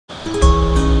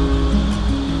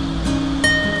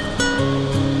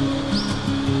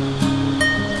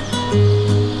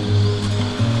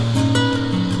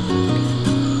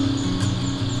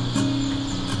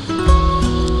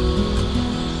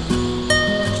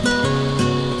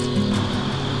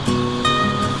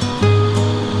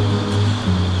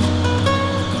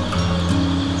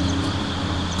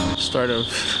start of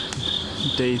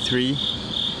day 3.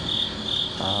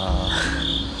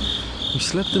 We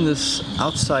slept in this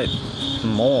outside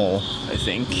mall, I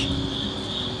think,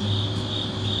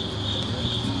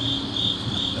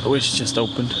 which just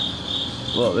opened.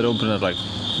 Well, it opened at like,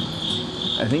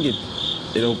 I think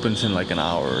it opens in like an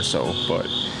hour or so, but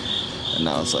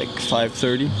now it's like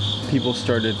 5:30. People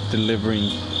started delivering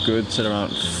goods at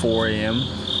around 4 a.m.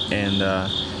 and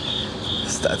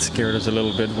that scared us a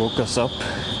little bit, woke us up,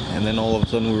 and then all of a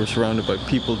sudden we were surrounded by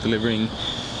people delivering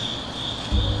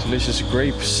delicious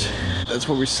grapes. That's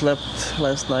where we slept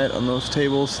last night, on those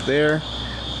tables there.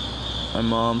 My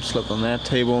mom slept on that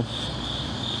table,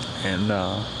 and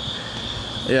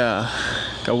yeah,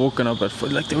 got woken up at 4.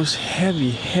 Like, there was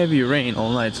heavy rain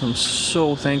all night, so I'm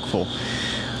so thankful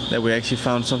that we actually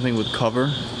found something with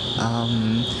cover.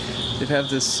 They have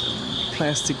this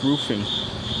plastic roofing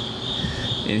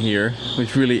in here,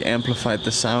 which really amplified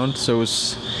the sound, so it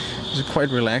was quite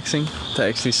relaxing to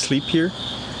actually sleep here,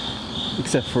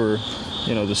 except for,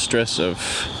 you know, the stress of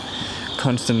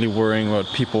constantly worrying about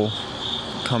people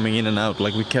coming in and out.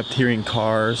 Like, we kept hearing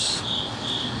cars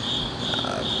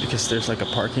because there's like a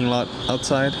parking lot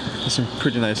outside. There's some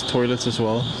pretty nice toilets as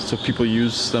well, so people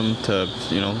use them to,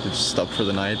 you know, just stop for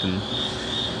the night and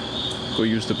go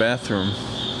use the bathroom.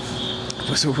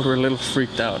 So we were a little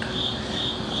freaked out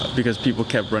because people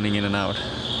kept running in and out.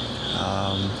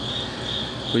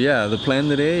 But yeah, the plan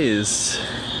today is,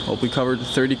 well, we covered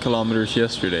 30 kilometers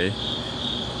yesterday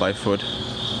by foot,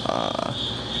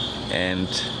 and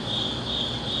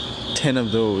 10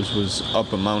 of those was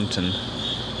up a mountain.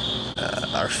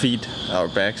 Our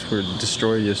backs were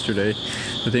destroyed yesterday.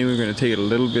 I think we're going to take it a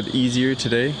little bit easier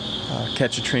today,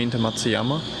 catch a train to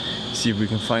Matsuyama, see if we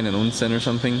can find an onsen or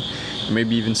something,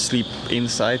 maybe even sleep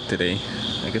inside today.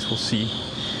 I guess we'll see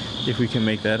if we can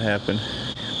make that happen.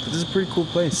 But this is a pretty cool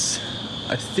place.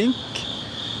 I think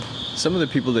some of the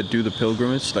people that do the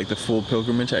pilgrimage, like the full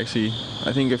pilgrimage, actually,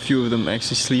 I think a few of them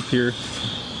actually sleep here.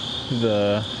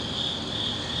 The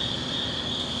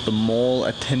mall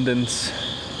attendants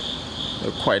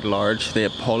are quite large. They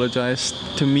apologized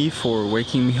to me for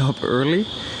waking me up early.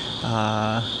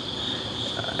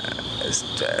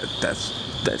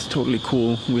 That's totally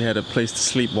cool. We had a place to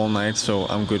sleep all night, so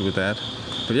I'm good with that.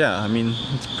 But yeah, I mean,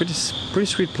 it's a pretty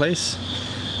sweet place.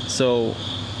 So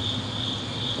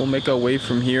we'll make our way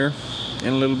from here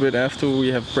in a little bit after we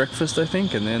have breakfast, I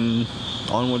think, and then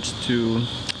onwards to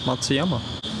Matsuyama.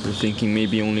 We're thinking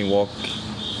maybe only walk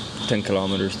 10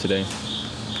 kilometers today,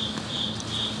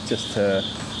 just to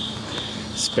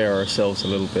spare ourselves a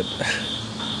little bit.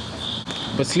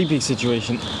 But sleeping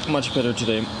situation much better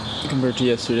today compared to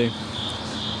yesterday,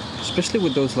 especially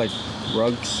with those like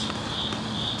rugs,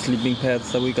 sleeping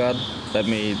pads that we got. That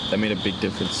made a big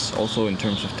difference. Also in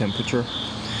terms of temperature,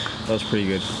 that was pretty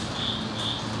good.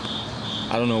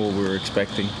 I don't know what we were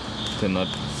expecting, to not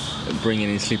bring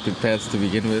any sleeping pads to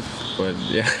begin with, but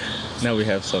yeah, now we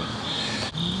have some.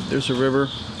 There's a river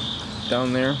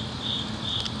down there,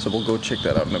 so we'll go check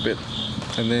that out in a bit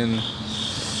and then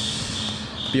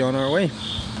be on our way.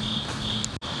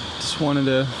 Just wanted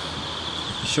to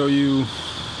show you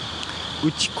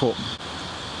Uchiko.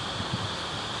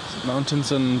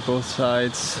 Mountains on both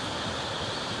sides.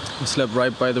 We slept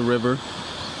right by the river.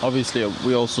 Obviously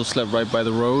we also slept right by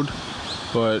the road,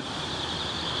 but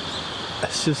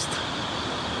it's just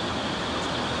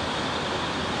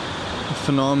a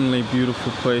phenomenally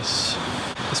beautiful place,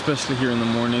 especially here in the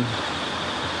morning.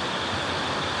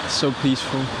 It's so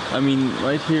peaceful. I mean,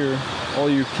 right here, all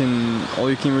you can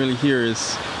really hear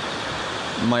is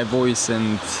my voice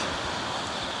and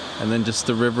then just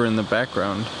the river in the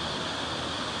background.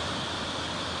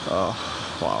 Oh,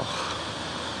 wow.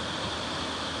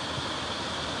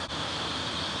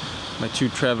 My 2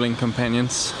 traveling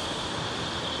companions.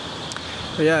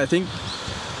 But yeah, I think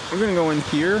we're gonna go in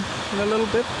here in a little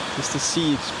bit, just to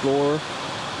explore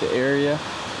the area,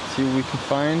 see what we can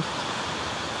find.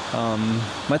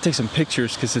 Might take some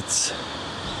pictures, because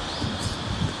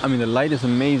I mean, the light is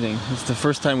amazing. It's the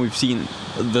first time we've seen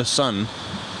the sun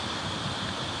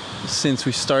since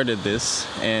we started this,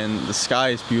 and the sky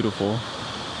is beautiful.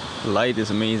 The light is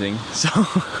amazing. So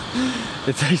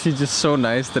it's actually just so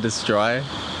nice that it's dry,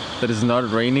 that it's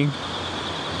not raining.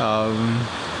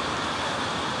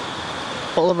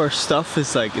 All of our stuff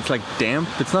is like, it's like damp.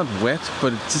 It's not wet,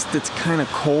 but it's kind of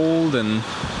cold, and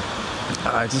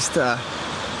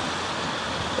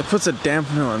it puts a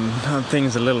dampener on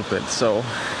things a little bit. So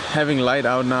having light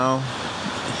out now,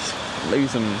 maybe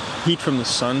some heat from the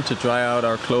sun to dry out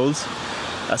our clothes,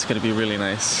 that's gonna be really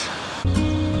nice.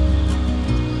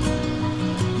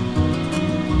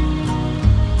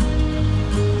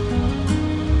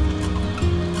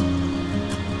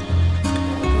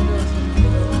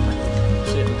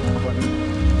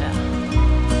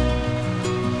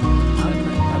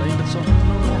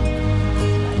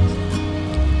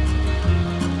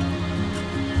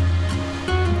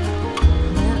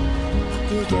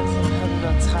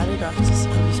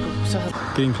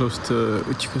 getting close to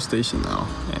Uchiko station now,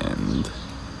 and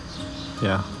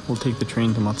yeah, we'll take the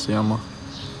train to Matsuyama.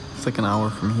 It's like an hour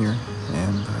from here,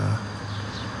 and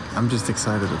I'm just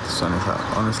excited that the sun is out,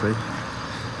 honestly.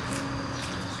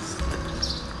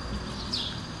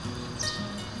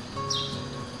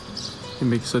 It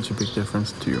makes such a big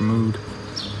difference to your mood,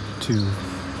 to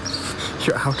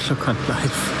your outlook on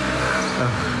life.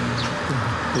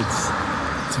 It's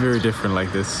very different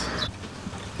like this.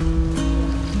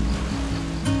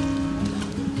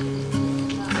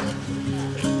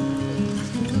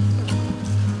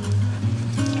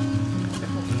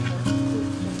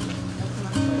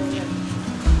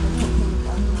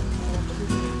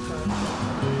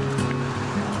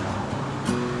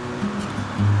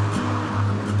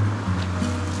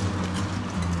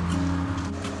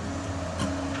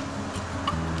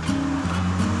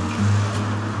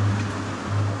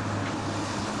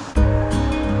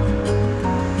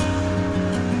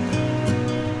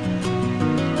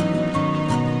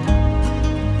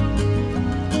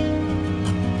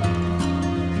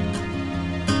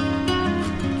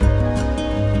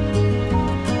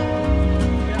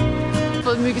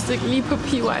 Myggestik lige på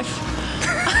P-Wife.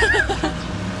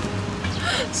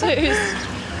 Seriøst.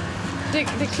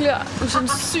 Det klør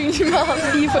usandsynligt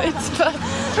meget lige på et spot.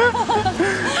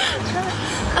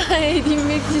 Ej, de er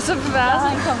virkelig så perverse. Jeg har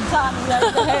en kommentar nu, jeg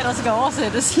vil have, der skal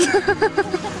oversættes.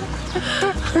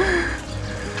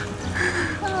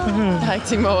 Jeg har ikke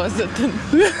tænkt mig at oversætte den.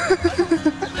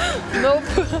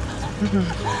 Nope.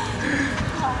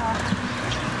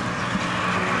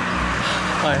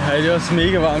 Ej, er det også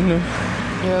mega varmt nu?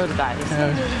 Jo, det er dejligt. Ja.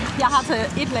 Jeg har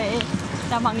taget et lag af.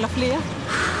 Der mangler flere.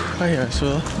 Ej, jeg er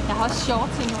sød. Jeg har også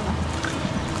shorts ind under.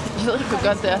 Jeg ved ikke, hvor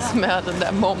godt det er at smøre den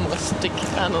der mormorstik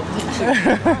dernede.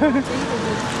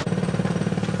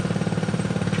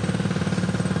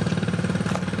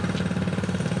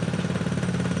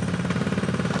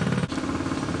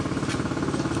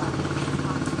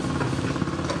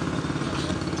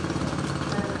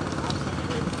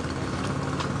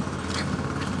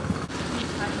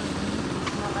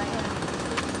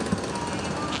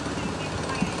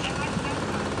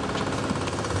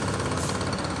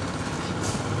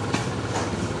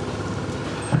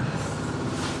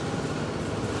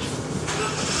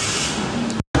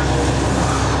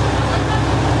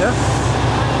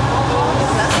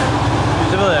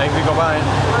 Det ved jeg ikke, vi går bare ind.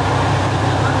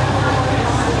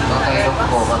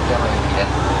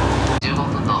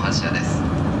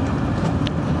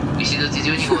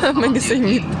 Man kan se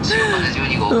mit.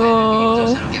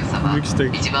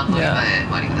 Myggestik. Ja.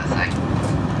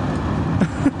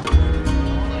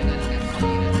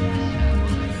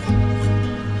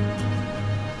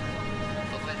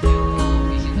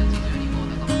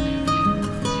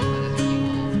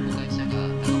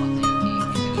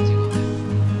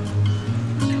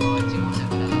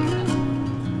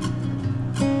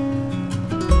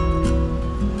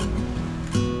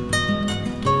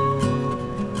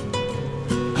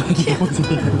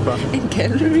 En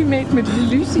gallery made med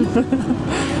lille lys i. Du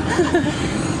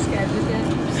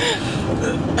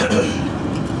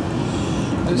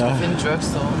skal finde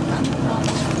drugstore.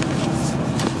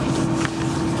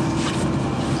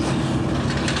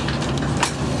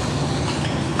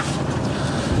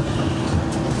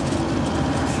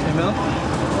 Er I med?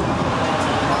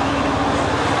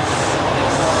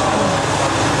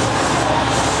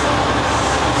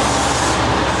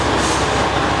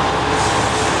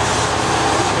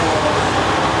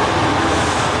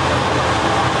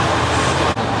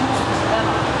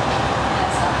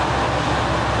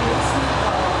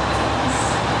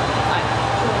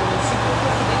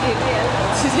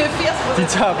 De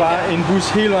tager bare en bus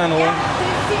hele vejen rundt. Ja, det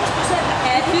er 80%.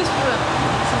 Ja, 80%.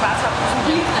 Som bare tager bussen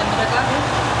hele vejen, men det er godt det.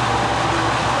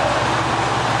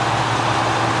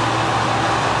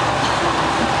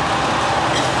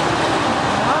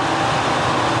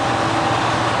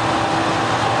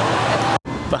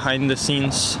 Behind the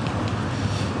scenes,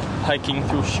 hiking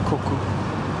through Shikoku.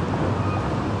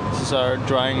 This is our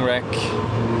drying rack.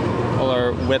 All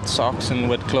our wet socks and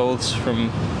wet clothes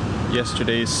from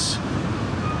yesterday's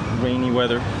rainy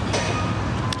weather.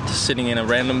 Just sitting in a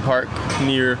random park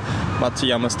near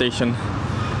Matsuyama station.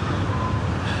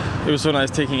 It was so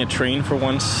nice taking a train for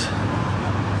once.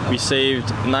 We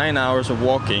saved 9 hours of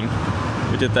walking.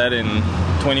 We did that in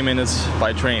 20 minutes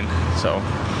by train. So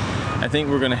I think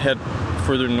we're gonna head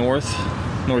further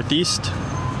northeast.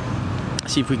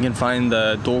 See if we can find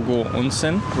the Dogo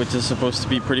Onsen, which is supposed to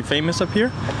be pretty famous up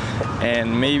here.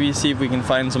 And maybe see if we can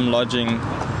find some lodging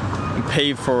and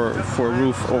pay for a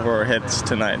roof over our heads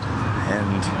tonight.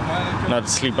 and not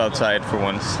sleep outside for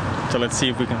once. So let's see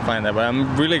if we can find that. But I'm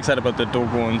really excited about the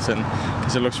Dogo Onsen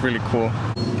because it looks really cool.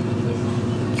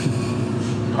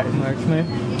 Hej, må jeg ikke smage?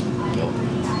 Jo.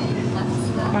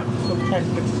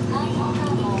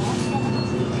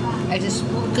 Er det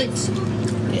gris?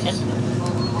 Det er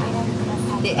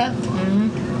Det er.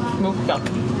 smukt.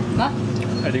 Hvad?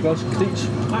 Er det ikke også gris?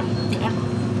 Nej, det er.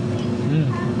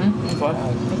 Godt.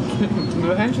 Vil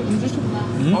du have en til den sidste?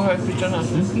 Okay, vi den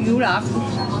her. Juleaften.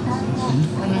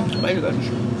 Rigtig godt.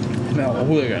 Det smager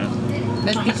overhovedet ikke andet.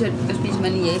 Hvad spiser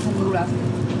man i Japan juleaften?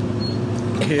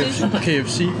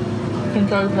 KFC.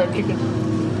 Chicken.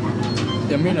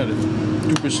 Jeg mener det.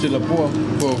 Du bestiller bord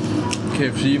på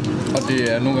KFC, og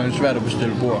det er nogle gange svært at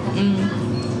bestille bord.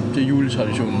 Det er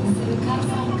juletraditionen.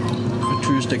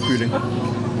 Frityrestegt kylling.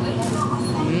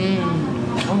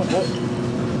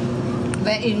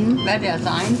 Hvad er inden? Hvad er deres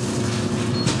egen?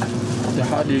 Jeg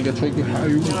har det ikke. Jeg tror ikke, vi har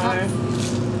jul. Nej.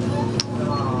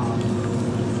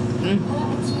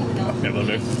 Jeg ved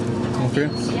det ikke. Okay.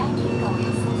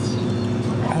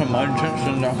 Han er meget intens,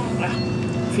 den der. Ja,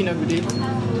 fint nok med det.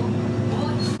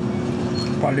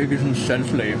 Bare ligge i sådan en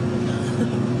saltlag.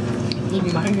 I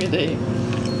mange dage.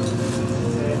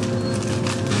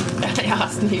 Jeg har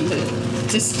sådan helt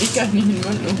det stikker i min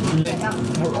mund nu.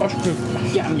 Har du også købt?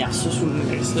 Jamen, jeg er så sulten,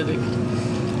 jeg kan slet ikke.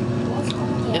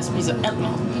 Jeg spiser alt mad.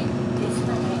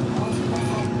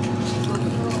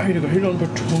 Ej, det går helt ondt på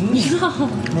tungen.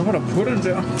 Hvad var der på den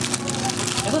der?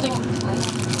 Jeg ved det ikke.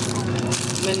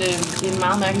 Men det er en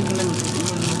meget mærkelig fornemmelse.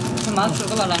 Så meget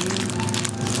sukker var der inde.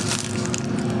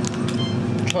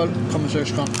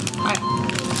 12,6 gram. Nej.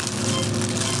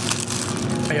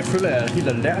 Ej, jeg føler, at jeg er helt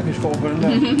allergisk over på den der.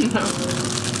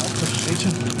 For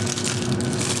satan. Det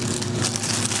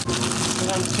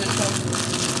er en tilfælde.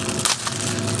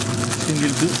 Det er en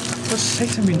lille bid. For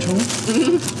satan min tunge.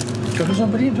 Gør du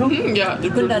sådan på din tunge? Ja,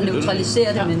 det Begyndte at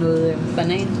neutralisere det med noget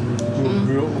banan.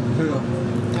 Blå hør.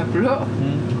 er blå.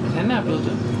 Han er blevet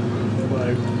det. Det var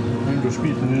ikke. Men du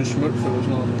spiste en lille smølf eller sådan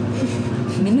noget.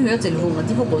 Mine høretelefoner,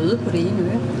 de var røde på det ene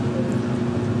øre.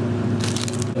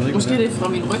 Måske det er fra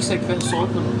min rygsæk, hvad jeg så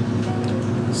på noget.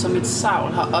 Så mit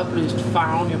savl har opløst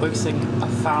farven i rygsækken og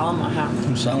farvet mig her.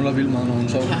 Hun savler vildt meget, når hun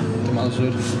sover. Ja. Det er meget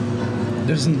sødt.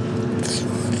 Det er sådan...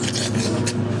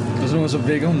 Og så, så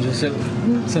vækker hun sig selv.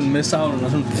 Sådan med savlen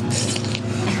og sådan...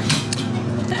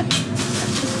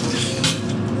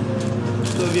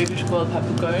 Du har virkelig skåret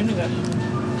papegøjen, ikke?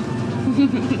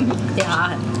 Det har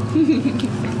han.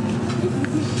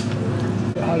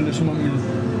 Jeg har lidt som om min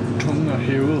tunge er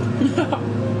hævet.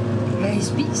 Hvad har I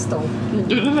spist dog?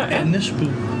 Det er den der Andespyd.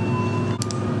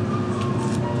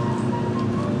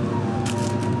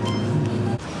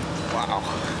 Wow.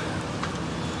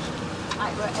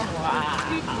 Ej, hvor er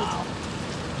hyggeligt.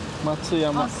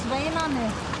 Matsuyama. Og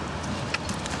svanerne.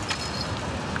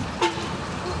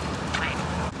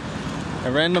 A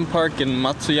random park in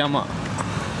Matsuyama.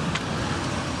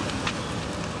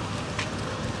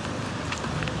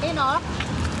 Ind og op.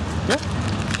 Ja.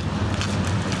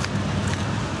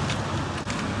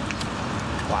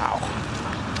 Wow.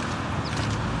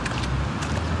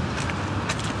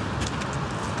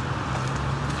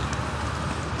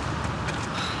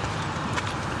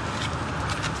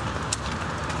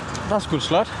 Der er sgu et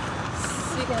slot.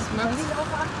 Sikkert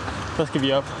smukt. Der skal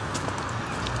vi op.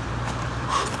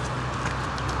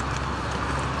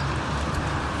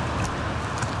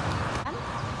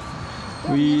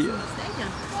 We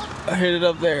are headed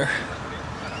up there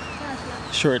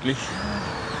shortly.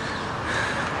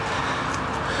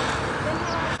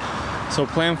 So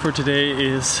plan for today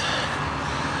is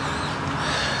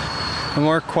a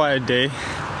more quiet day.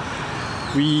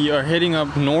 We are heading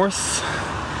up north,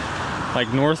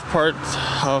 like north part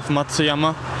of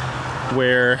Matsuyama,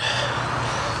 where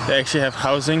they actually have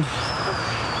housing,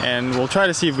 and we'll try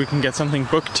to see if we can get something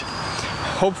booked.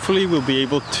 Hopefully we'll be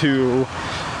able to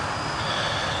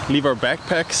leave our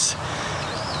backpacks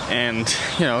and,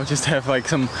 you know, just have like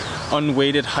some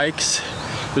unweighted hikes.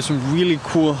 There's some really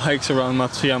cool hikes around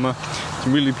Matsuyama,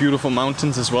 some really beautiful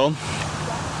mountains as well,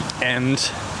 and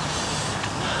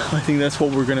I think that's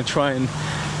what we're gonna try and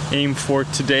aim for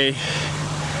today,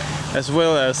 as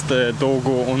well as the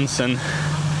Dogo Onsen,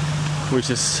 which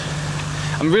is,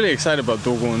 I'm really excited about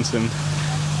Dogo Onsen.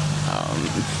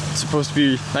 It's supposed to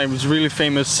be, like, it's really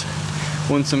famous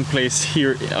onsen place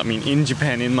here, I mean in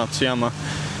Japan, in Matsuyama,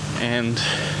 and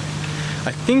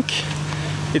I think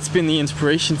it's been the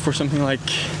inspiration for something like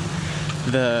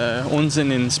the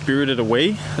onsen in Spirited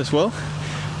Away as well,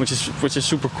 which is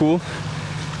super cool.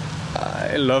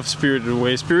 I love Spirited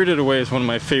Away. Spirited Away is one of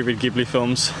my favorite Ghibli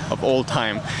films of all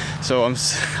time. So I'm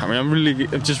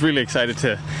just really excited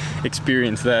to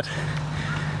experience that.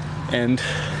 And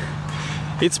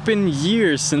it's been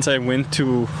years since I went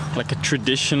to like a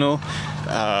traditional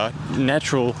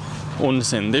natural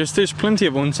onsen. There's plenty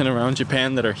of onsen around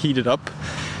Japan that are heated up,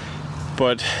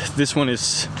 but this one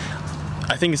is,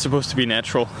 I think it's supposed to be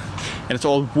natural, and it's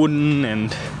all wooden.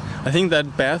 And I think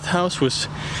that bathhouse was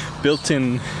built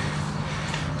in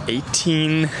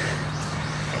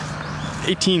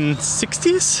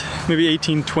 1860s, maybe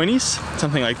 1820s,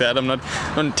 something like that. I'm not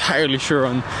entirely sure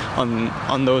on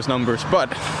those numbers,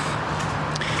 but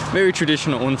very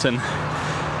traditional onsen.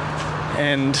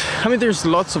 And I mean, there's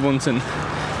lots of onsen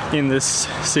in this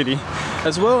city,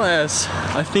 as well as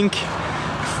I think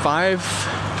 5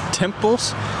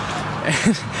 temples.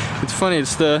 And it's funny,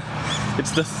 it's the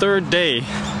 3rd day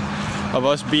of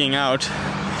us being out,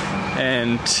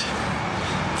 and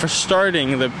for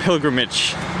starting the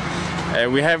pilgrimage,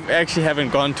 we haven't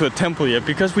gone to a temple yet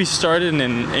because we started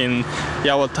in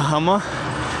Yawatahama.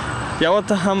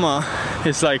 Yawatahama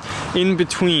is like in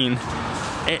between,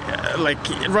 like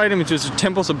right in between. There's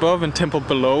temples above and temple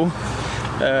below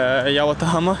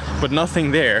Yawatahama, but nothing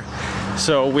there.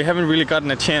 So we haven't really gotten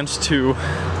a chance to,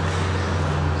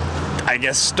 I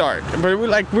guess, start. But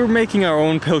we're making our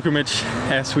own pilgrimage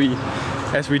as we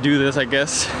do this, I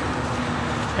guess.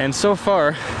 And so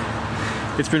far,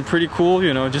 it's been pretty cool,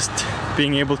 you know, just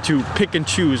being able to pick and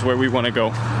choose where we want to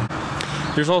go.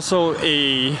 There's also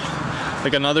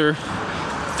another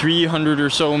 300 or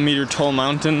so meter tall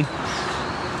mountain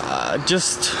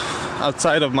just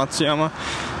outside of Matsuyama.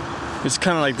 It's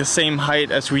kind of like the same height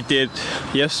as we did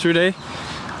yesterday.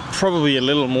 Probably a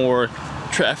little more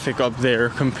traffic up there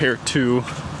compared to,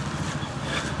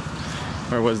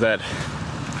 where was that?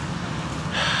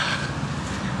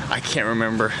 I can't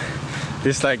remember.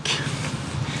 This like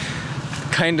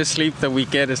kind of sleep that we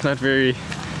get is not very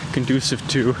conducive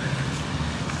to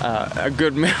a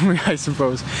good memory, I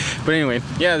suppose. But anyway,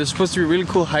 yeah, there's supposed to be a really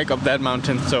cool hike up that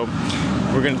mountain, so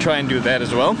we're gonna try and do that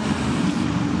as well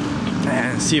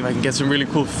and see if I can get some really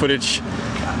cool footage.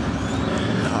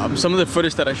 Some of the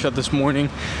footage that I shot this morning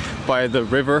by the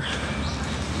river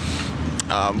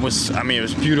it was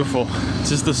beautiful.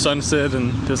 Just the sunset,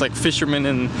 and there's like fishermen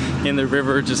in the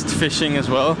river just fishing as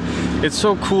well. It's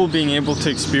so cool being able to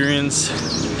experience,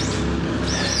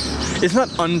 it's not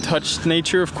untouched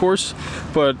nature, of course,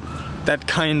 but that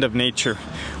kind of nature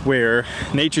where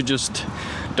nature just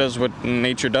does what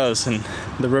nature does, and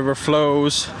the river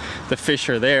flows, the fish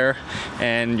are there,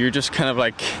 and you're just kind of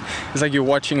like, it's like you're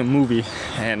watching a movie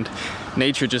and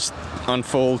nature just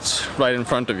unfolds right in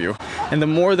front of you. And the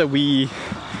more that we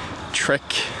trek,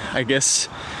 I guess,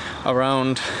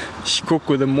 around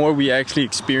Shikoku, the more we actually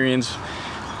experience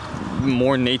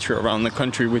more nature around the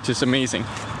country, which is amazing.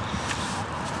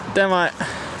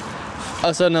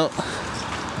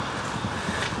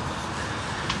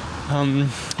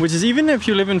 Which is, even if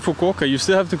you live in Fukuoka, you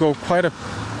still have to go quite a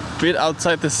bit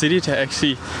outside the city to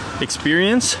actually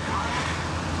experience.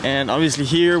 And obviously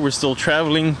here we're still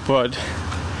traveling, but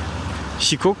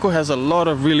Shikoku has a lot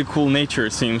of really cool nature,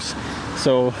 it seems.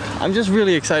 So I'm just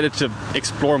really excited to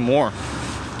explore more.